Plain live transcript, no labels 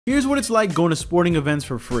Here's what it's like going to sporting events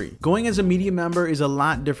for free. Going as a media member is a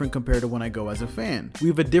lot different compared to when I go as a fan. We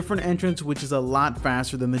have a different entrance, which is a lot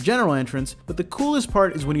faster than the general entrance, but the coolest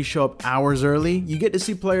part is when you show up hours early, you get to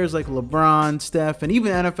see players like LeBron, Steph, and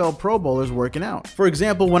even NFL Pro Bowlers working out. For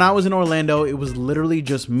example, when I was in Orlando, it was literally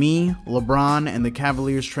just me, LeBron, and the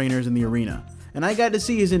Cavaliers trainers in the arena. And I got to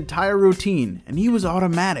see his entire routine, and he was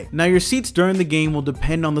automatic. Now, your seats during the game will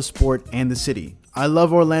depend on the sport and the city. I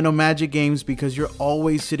love Orlando Magic games because you're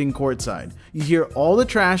always sitting courtside. You hear all the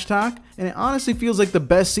trash talk, and it honestly feels like the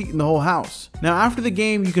best seat in the whole house. Now, after the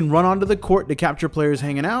game, you can run onto the court to capture players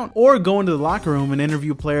hanging out, or go into the locker room and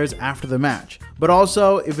interview players after the match. But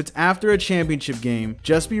also, if it's after a championship game,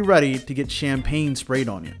 just be ready to get champagne sprayed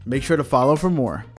on you. Make sure to follow for more.